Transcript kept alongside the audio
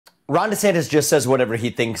Ron DeSantis just says whatever he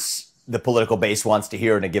thinks the political base wants to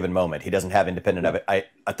hear in a given moment. He doesn't have independent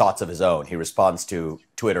thoughts of his own. He responds to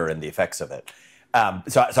Twitter and the effects of it.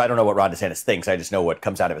 So I don't know what Ron DeSantis thinks. I just know what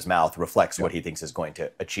comes out of his mouth reflects what he thinks is going to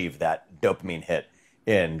achieve that dopamine hit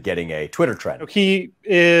in getting a Twitter trend. He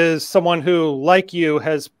is someone who, like you,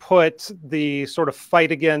 has put the sort of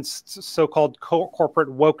fight against so-called corporate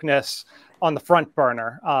wokeness on the front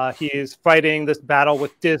burner. He's fighting this battle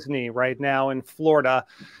with Disney right now in Florida.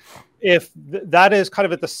 If that is kind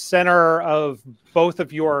of at the center of both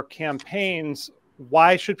of your campaigns,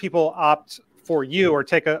 why should people opt for you or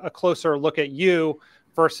take a closer look at you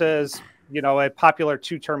versus, a popular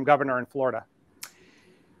two-term governor in Florida?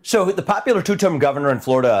 So the popular two-term governor in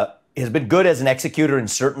Florida has been good as an executor in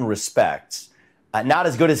certain respects. Not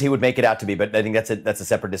as good as he would make it out to be, but I think that's a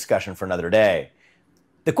separate discussion for another day.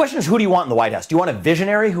 The question is, who do you want in the White House? Do you want a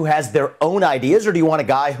visionary who has their own ideas, or do you want a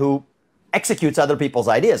guy who executes other people's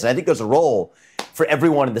ideas? And I think there's a role for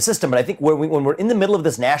everyone in the system. But I think when we're in the middle of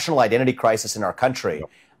this national identity crisis in our country,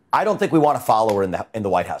 I don't think we want a follower in the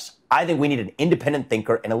White House. I think we need an independent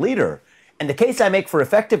thinker and a leader. And the case I make for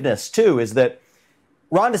effectiveness, too, is that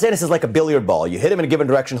Ron DeSantis is like a billiard ball. You hit him in a given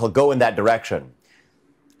direction, he'll go in that direction.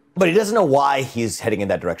 But he doesn't know why he's heading in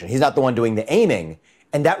that direction. He's not the one doing the aiming,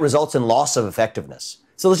 and that results in loss of effectiveness.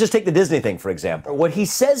 So let's just take the Disney thing, for example. What he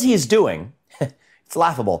says he's doing, it's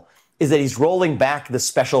laughable, is that he's rolling back the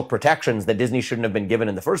special protections that Disney shouldn't have been given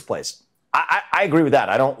in the first place. I agree with that.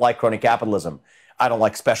 I don't like crony capitalism. I don't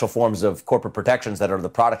like special forms of corporate protections that are the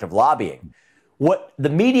product of lobbying. What the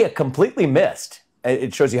media completely missed,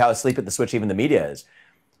 it shows you how asleep at the switch even the media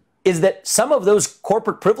is that some of those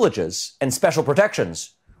corporate privileges and special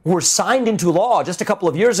protections were signed into law just a couple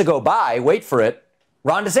of years ago by, wait for it,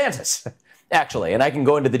 Ron DeSantis, actually. And I can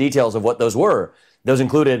go into the details of what those were. Those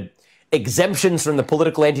included exemptions from the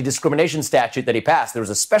political anti-discrimination statute that he passed. There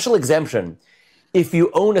was a special exemption if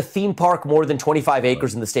you own a theme park more than 25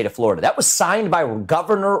 acres in the state of Florida. That was signed by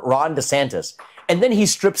Governor Ron DeSantis. And then he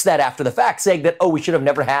strips that after the fact, saying that, we should have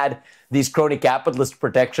never had these crony capitalist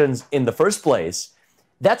protections in the first place.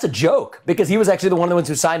 That's a joke, because he was actually one of the ones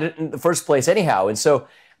who signed it in the first place anyhow. And so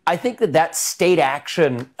I think that state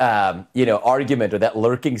action, argument, or that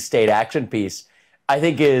lurking state action piece, I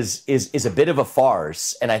think is a bit of a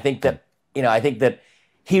farce. And I think that,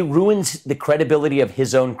 he ruins the credibility of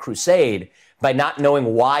his own crusade by not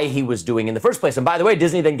knowing why he was doing in the first place. And by the way,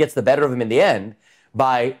 Disney then gets the better of him in the end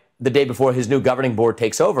by the day before his new governing board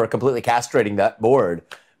takes over, completely castrating that board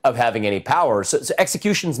of having any power. So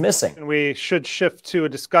execution's missing. And we should shift to a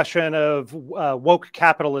discussion of woke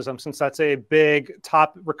capitalism, since that's a big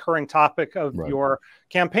recurring topic of your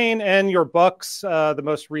campaign and your books, the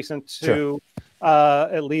most recent two,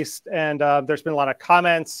 at least. And there's been a lot of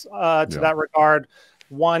comments to that regard.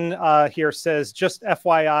 One here says, just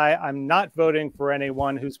FYI, I'm not voting for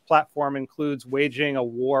anyone whose platform includes waging a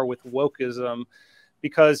war with wokeism,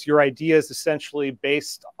 because your idea is essentially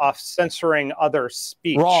based off censoring other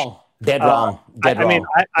speech. Wrong. Dead wrong. Dead wrong. I mean,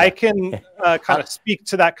 I can kind of speak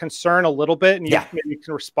to that concern a little bit, and you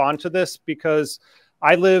can respond to this, because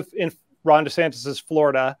I live in Ron DeSantis's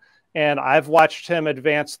Florida, and I've watched him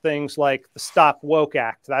advance things like the Stop Woke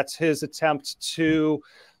Act. That's his attempt to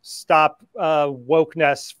stop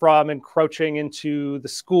wokeness from encroaching into the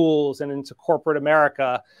schools and into corporate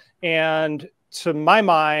America. And to my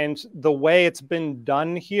mind, the way it's been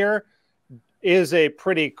done here is a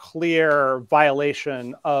pretty clear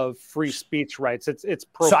violation of free speech rights. It's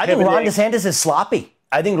prohibiting. So I think Ron DeSantis is sloppy.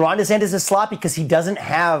 I think Ron DeSantis is sloppy because he doesn't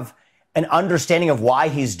have an understanding of why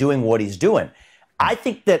he's doing what he's doing. I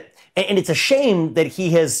think that, and it's a shame that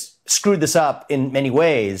he has screwed this up in many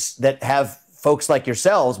ways that have folks like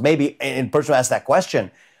yourselves, maybe in person who asked that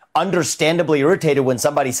question, understandably irritated when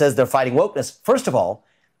somebody says they're fighting wokeness. First of all,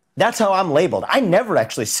 that's how I'm labeled. I never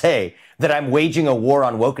actually say that I'm waging a war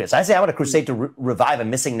on wokeness. I say I'm on a crusade to revive a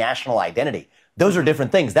missing national identity. Those are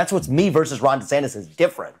different things. That's what's me versus Ron DeSantis is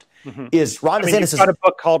different. Is Ron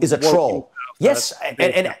DeSantis is a troll. Yes,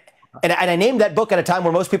 and I named that book at a time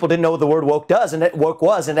where most people didn't know what the word woke does, and woke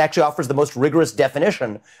was, and it actually offers the most rigorous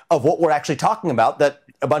definition of what we're actually talking about that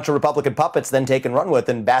a bunch of Republican puppets then take and run with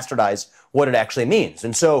and bastardize what it actually means.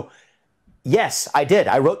 And so, yes, I did.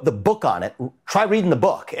 I wrote the book on it. Try reading the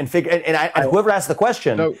book and figure. And whoever asked the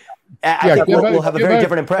question, I think we'll have a very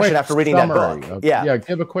different impression after reading that book.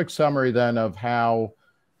 Give a quick summary then of how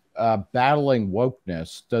battling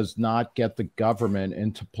wokeness does not get the government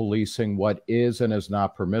into policing what is and is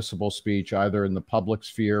not permissible speech, either in the public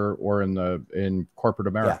sphere or in corporate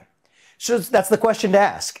America. So that's the question to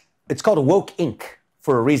ask. It's called a woke ink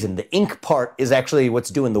for a reason. The ink part is actually what's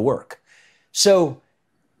doing the work. So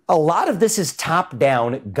A lot of this is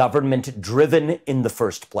top-down, government-driven in the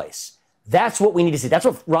first place. That's what we need to see. That's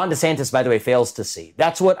what Ron DeSantis, by the way, fails to see.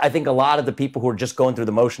 That's what I think a lot of the people who are just going through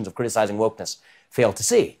the motions of criticizing wokeness fail to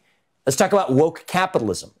see. Let's talk about woke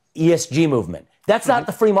capitalism, ESG movement. That's not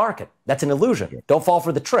the free market. That's an illusion. Don't fall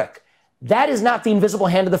for the trick. That is not the invisible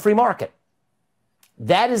hand of the free market.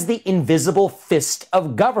 That is the invisible fist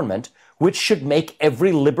of government, which should make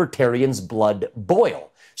every libertarian's blood boil.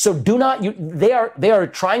 So do not, they are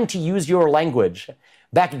trying to use your language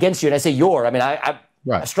back against you. And I say your, I mean,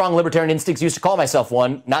 a strong libertarian instincts used to call myself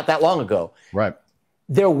one not that long ago. Right.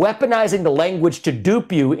 They're weaponizing the language to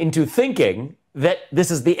dupe you into thinking that this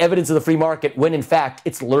is the evidence of the free market when in fact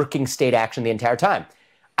it's lurking state action the entire time.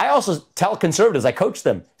 I also tell conservatives, I coach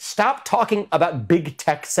them, stop talking about big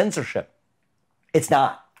tech censorship. It's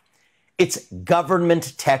not. It's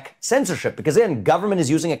government tech censorship because then government is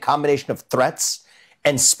using a combination of threats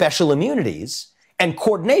and special immunities and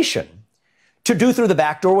coordination to do through the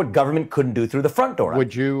back door what government couldn't do through the front door.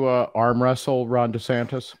 Would you arm wrestle Ron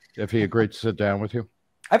DeSantis if he agreed to sit down with you?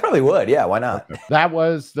 I probably would. Yeah, why not? That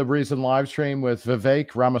was the Reason live stream with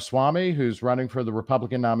Vivek Ramaswamy, who's running for the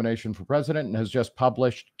Republican nomination for president and has just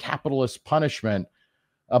published Capitalist Punishment,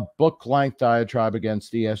 a book-length diatribe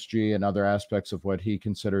against ESG and other aspects of what he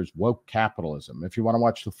considers woke capitalism. If you want to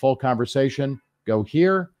watch the full conversation, go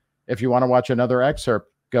here. If you want to watch another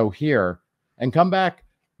excerpt, go here. And come back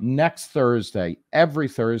next Thursday, every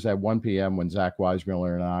Thursday at 1 p.m. when Zach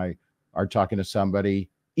Weissmueller and I are talking to somebody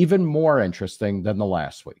even more interesting than the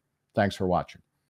last week. Thanks for watching.